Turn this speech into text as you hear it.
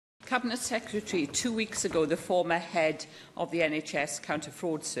Cabinet Secretary, 2 weeks ago, the former head of the NHS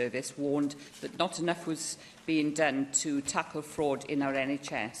Counter-Fraud Service warned that not enough was being done to tackle fraud in our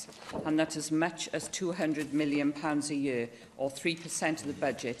NHS, and that as much as £200 million a year, or 3% of the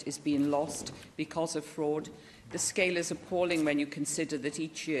budget, is being lost because of fraud. The scale is appalling when you consider that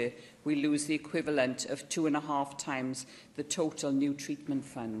each year we lose the equivalent of 2.5 times the total new treatment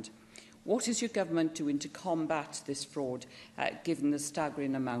fund. What is your government doing to combat this fraud, given the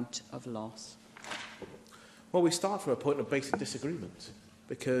staggering amount of loss? Well, we start from a point of basic disagreement,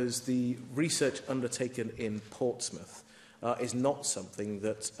 because the research undertaken in Portsmouth is not something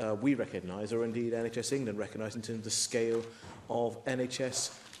that we recognise, or indeed NHS England recognise, in terms of the scale of NHS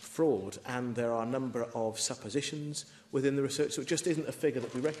fraud. And there are a number of suppositions within the research, so it just isn't a figure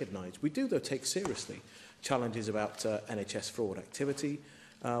that we recognise. We do, though, take seriously challenges about NHS fraud activity.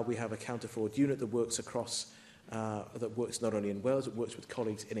 We have a counter-fraud unit that works that works not only in Wales, it works with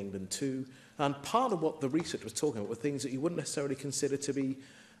colleagues in England too. And part of what the research was talking about were things that you wouldn't necessarily consider to be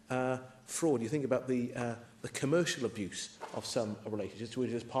fraud. You think about the commercial abuse of some relationships, which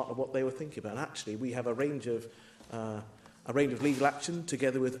is part of what they were thinking about. And actually, we have a range of legal action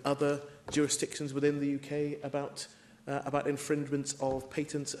together with other jurisdictions within the UK about infringements of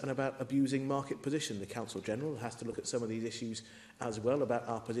patents and about abusing market position. The Counsel General has to look at some of these issues as well, about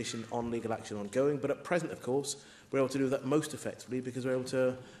our position on legal action ongoing. But at present, of course, we're able to do that most effectively because we're able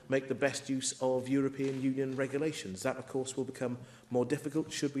to make the best use of European Union regulations. That, of course, will become more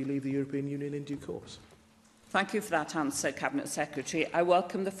difficult should we leave the European Union in due course. Thank you for that answer, Cabinet Secretary. I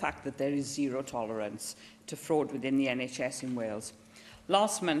welcome the fact that there is zero tolerance to fraud within the NHS in Wales.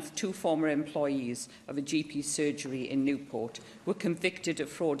 Last month, 2 former employees of a GP surgery in Newport were convicted of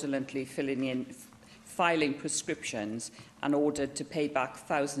fraudulently filing prescriptions and ordered to pay back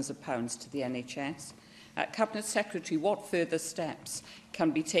thousands of pounds to the NHS. Cabinet Secretary, what further steps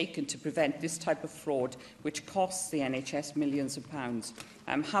can be taken to prevent this type of fraud, which costs the NHS millions of pounds?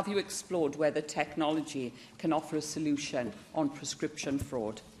 Have you explored whether technology can offer a solution on prescription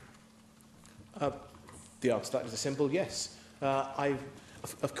fraud? The answer to that is a simple yes.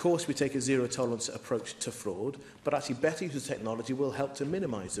 Of course, we take a zero-tolerance approach to fraud, but actually better use of technology will help to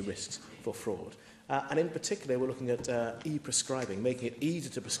minimise the risks for fraud. And in particular, we're looking at e-prescribing, making it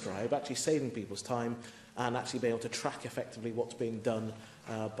easier to prescribe, actually saving people's time and actually being able to track effectively what's being done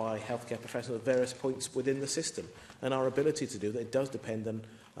by healthcare professionals at various points within the system. And our ability to do that, it does depend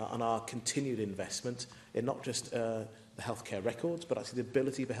on our continued investment in not just the healthcare records, but actually the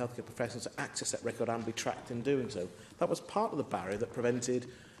ability for healthcare professionals to access that record and be tracked in doing so. That was part of the barrier that prevented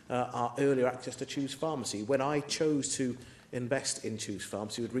our earlier access to Choose Pharmacy. When I chose to invest in Choose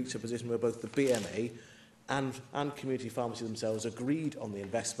Pharmacy, we'd reached a position where both the BMA and community pharmacy themselves agreed on the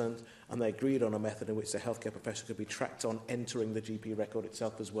investment, and they agreed on a method in which the healthcare professional could be tracked on entering the GP record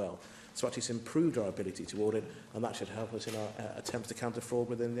itself as well. So actually it's improved our ability to audit, and that should help us in our attempts to counter fraud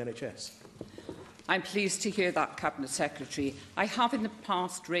within the NHS. I'm pleased to hear that, Cabinet Secretary. I have in the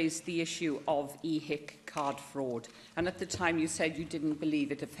past raised the issue of e-HIC card fraud, and at the time you said you didn't believe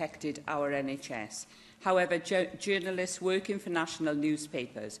it affected our NHS. However, journalists working for national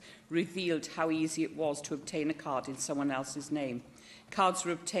newspapers revealed how easy it was to obtain a card in someone else's name. Cards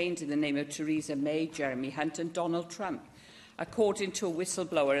were obtained in the name of Theresa May, Jeremy Hunt and Donald Trump. According to a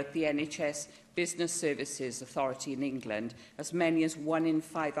whistleblower at the NHS Business Services Authority in England, as many as 1 in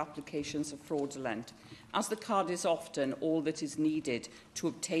 5 applications are fraudulent. As the card is often all that is needed to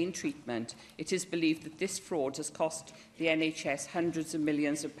obtain treatment, it is believed that this fraud has cost the NHS hundreds of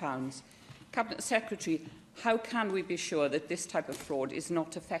millions of pounds. Cabinet Secretary, how can we be sure that this type of fraud is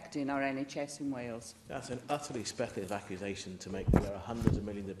not affecting our NHS in Wales? That's an utterly speculative accusation to make that there are hundreds of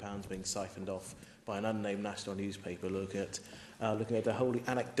millions of pounds being siphoned off by an unnamed national newspaper looking at a wholly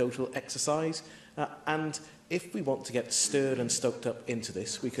anecdotal exercise. And if we want to get stirred and stoked up into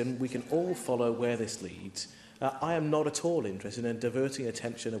this, we can all follow where this leads. I am not at all interested in diverting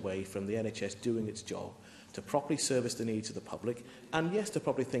attention away from the NHS doing its job to properly service the needs of the public, and yes, to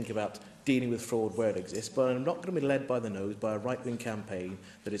properly think about dealing with fraud where it exists, but I'm not going to be led by the nose by a right-wing campaign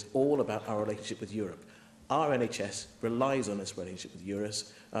that is all about our relationship with Europe. Our NHS relies on its relationship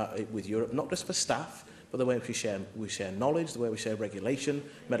with Europe, not just for staff, but the way we share knowledge, the way we share regulation,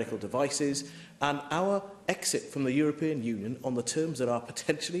 medical devices, and our exit from the European Union on the terms that are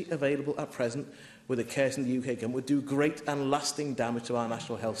potentially available at present with the cares in the UK government would do great and lasting damage to our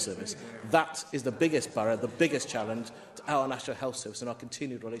National Health Service. That is the biggest barrier, the biggest challenge to our National Health Service and our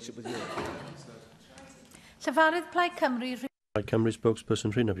continued relationship with Europe. Llefarydd Plaid Cymru. Plaid Cymru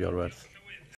spokesperson Rhyn of Iorwerth.